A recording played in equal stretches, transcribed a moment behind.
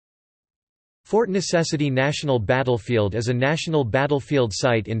Fort Necessity National Battlefield is a national battlefield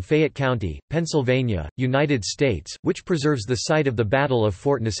site in Fayette County, Pennsylvania, United States, which preserves the site of the Battle of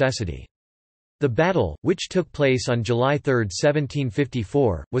Fort Necessity. The battle, which took place on July 3,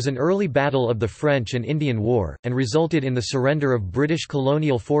 1754, was an early battle of the French and Indian War, and resulted in the surrender of British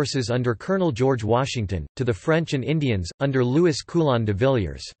colonial forces under Colonel George Washington, to the French and Indians, under Louis Coulon de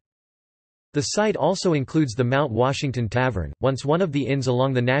Villiers. The site also includes the Mount Washington Tavern, once one of the inns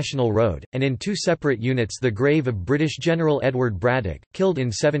along the National Road, and in two separate units the grave of British General Edward Braddock, killed in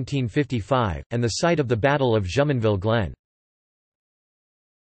 1755, and the site of the Battle of Jumonville Glen.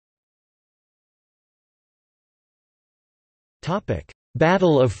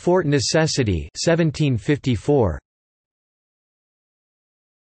 Battle of Fort Necessity 1754.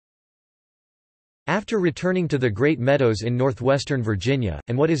 After returning to the Great Meadows in northwestern Virginia,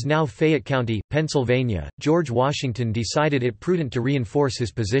 and what is now Fayette County, Pennsylvania, George Washington decided it prudent to reinforce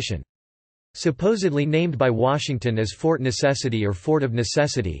his position. Supposedly named by Washington as Fort Necessity or Fort of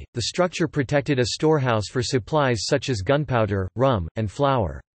Necessity, the structure protected a storehouse for supplies such as gunpowder, rum, and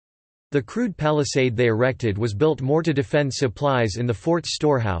flour. The crude palisade they erected was built more to defend supplies in the fort's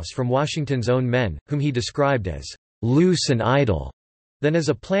storehouse from Washington's own men, whom he described as loose and idle, than as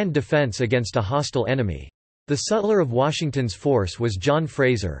a planned defense against a hostile enemy. The sutler of Washington's force was John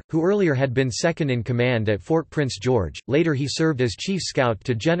Fraser, who earlier had been second in command at Fort Prince George. Later he served as chief scout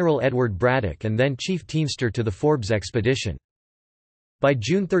to General Edward Braddock and then chief teamster to the Forbes expedition. By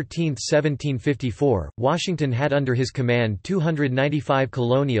June 13, 1754, Washington had under his command 295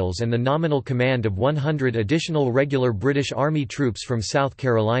 colonials and the nominal command of 100 additional regular British Army troops from South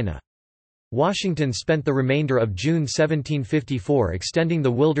Carolina. Washington spent the remainder of June 1754 extending the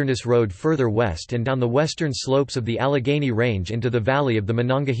Wilderness Road further west and down the western slopes of the Allegheny Range into the valley of the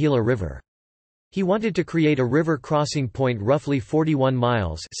Monongahela River. He wanted to create a river crossing point roughly 41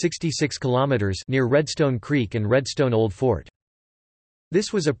 miles (66 kilometers) near Redstone Creek and Redstone Old Fort.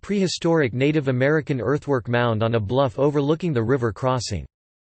 This was a prehistoric Native American earthwork mound on a bluff overlooking the river crossing.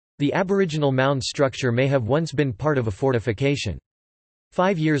 The aboriginal mound structure may have once been part of a fortification.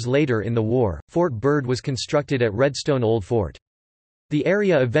 5 years later in the war, Fort Byrd was constructed at Redstone Old Fort. The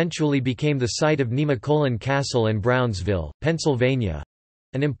area eventually became the site of Nemacolin Castle and Brownsville,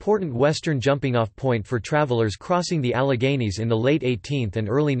 Pennsylvania—an important western jumping-off point for travelers crossing the Alleghenies in the late 18th and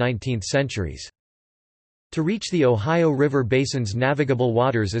early 19th centuries. To reach the Ohio River Basin's navigable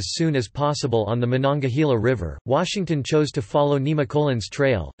waters as soon as possible on the Monongahela River, Washington chose to follow Nemacolin's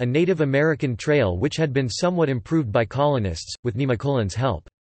Trail, a Native American trail which had been somewhat improved by colonists, with Nemacolin's help.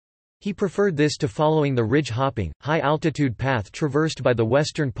 He preferred this to following the ridge-hopping, high-altitude path traversed by the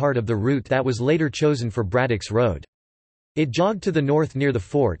western part of the route that was later chosen for Braddock's Road. It jogged to the north near the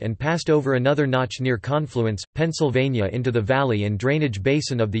fort and passed over another notch near Confluence, Pennsylvania into the valley and drainage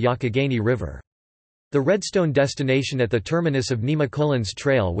basin of the Youghiogheny River. The Redstone destination at the terminus of Nemacolin's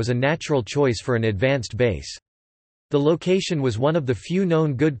Trail was a natural choice for an advanced base. The location was one of the few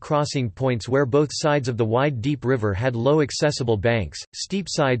known good crossing points where both sides of the wide deep river had low accessible banks. Steep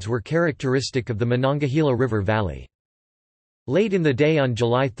sides were characteristic of the Monongahela River Valley. Late in the day on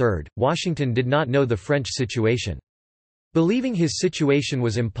July 3, Washington did not know the French situation. Believing his situation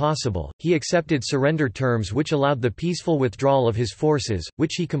was impossible, he accepted surrender terms which allowed the peaceful withdrawal of his forces,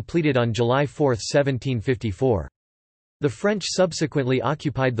 which he completed on July 4, 1754. The French subsequently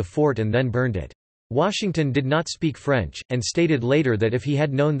occupied the fort and then burned it. Washington did not speak French, and stated later that if he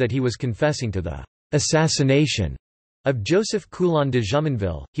had known that he was confessing to the assassination of Joseph Coulon de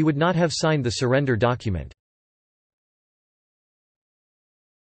Jumonville, he would not have signed the surrender document.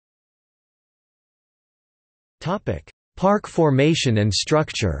 Park formation and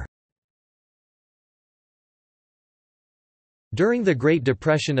structure. During the Great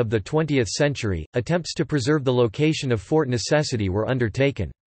Depression of the 20th century, attempts to preserve the location of Fort Necessity were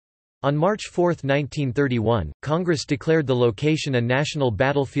undertaken. On March 4, 1931, Congress declared the location a national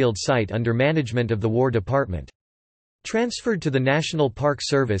battlefield site under management of the War Department. Transferred to the National Park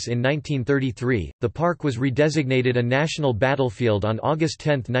Service in 1933, the park was redesignated a national battlefield on August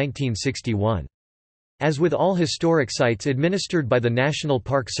 10, 1961. As with all historic sites administered by the National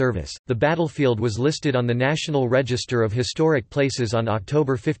Park Service, the battlefield was listed on the National Register of Historic Places on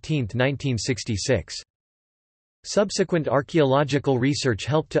October 15, 1966. Subsequent archaeological research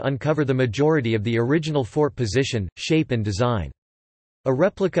helped to uncover the majority of the original fort position, shape and design. A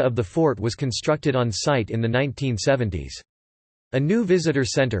replica of the fort was constructed on site in the 1970s. A new visitor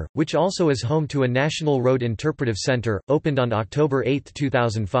center, which also is home to a National Road Interpretive Center, opened on October 8,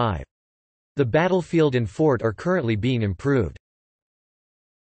 2005. The battlefield and fort are currently being improved.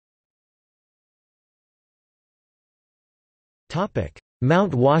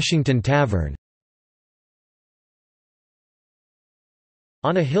 Mount Washington Tavern.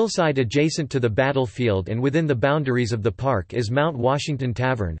 On a hillside adjacent to the battlefield and within the boundaries of the park is Mount Washington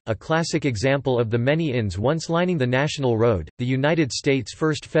Tavern, a classic example of the many inns once lining the National Road, the United States'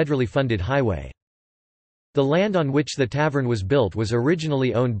 first federally funded highway. The land on which the tavern was built was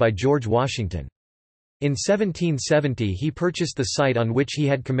originally owned by George Washington. In 1770 he purchased the site on which he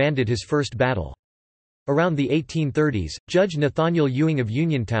had commanded his first battle. Around the 1830s, Judge Nathaniel Ewing of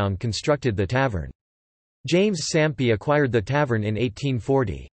Uniontown constructed the tavern. James Sampey acquired the tavern in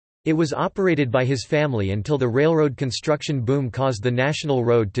 1840. It was operated by his family until the railroad construction boom caused the National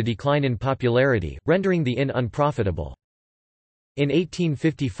Road to decline in popularity, rendering the inn unprofitable. In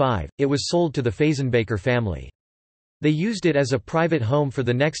 1855, it was sold to the Fazenbaker family. They used it as a private home for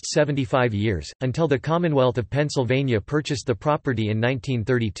the next 75 years, until the Commonwealth of Pennsylvania purchased the property in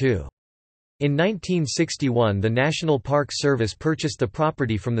 1932. In 1961 the National Park Service purchased the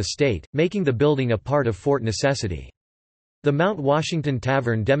property from the state, making the building a part of Fort Necessity. The Mount Washington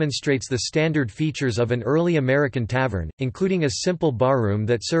Tavern demonstrates the standard features of an early American tavern, including a simple barroom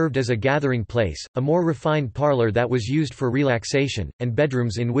that served as a gathering place, a more refined parlor that was used for relaxation, and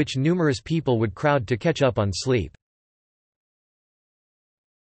bedrooms in which numerous people would crowd to catch up on sleep.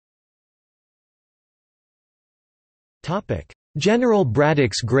 General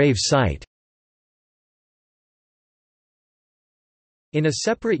Braddock's grave site. In a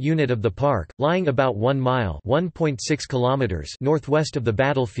separate unit of the park, lying about 1 mile (1.6 kilometers) northwest of the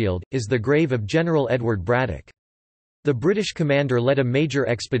battlefield, is the grave of General Edward Braddock. The British commander led a major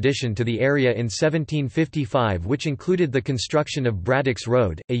expedition to the area in 1755 which included the construction of Braddock's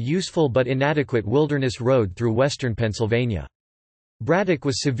Road, a useful but inadequate wilderness road through western Pennsylvania. Braddock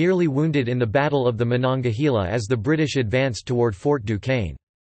was severely wounded in the Battle of the Monongahela as the British advanced toward Fort Duquesne.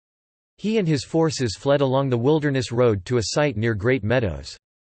 He and his forces fled along the Wilderness Road to a site near Great Meadows.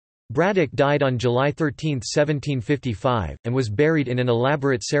 Braddock died on July 13, 1755, and was buried in an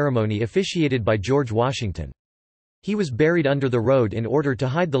elaborate ceremony officiated by George Washington. He was buried under the road in order to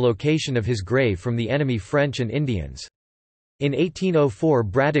hide the location of his grave from the enemy French and Indians. In 1804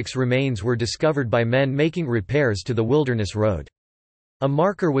 Braddock's remains were discovered by men making repairs to the Wilderness Road. A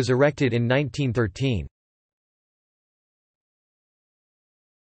marker was erected in 1913.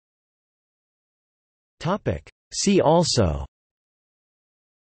 See also: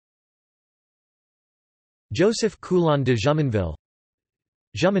 Joseph Coulon de Jumonville,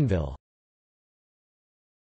 Jumonville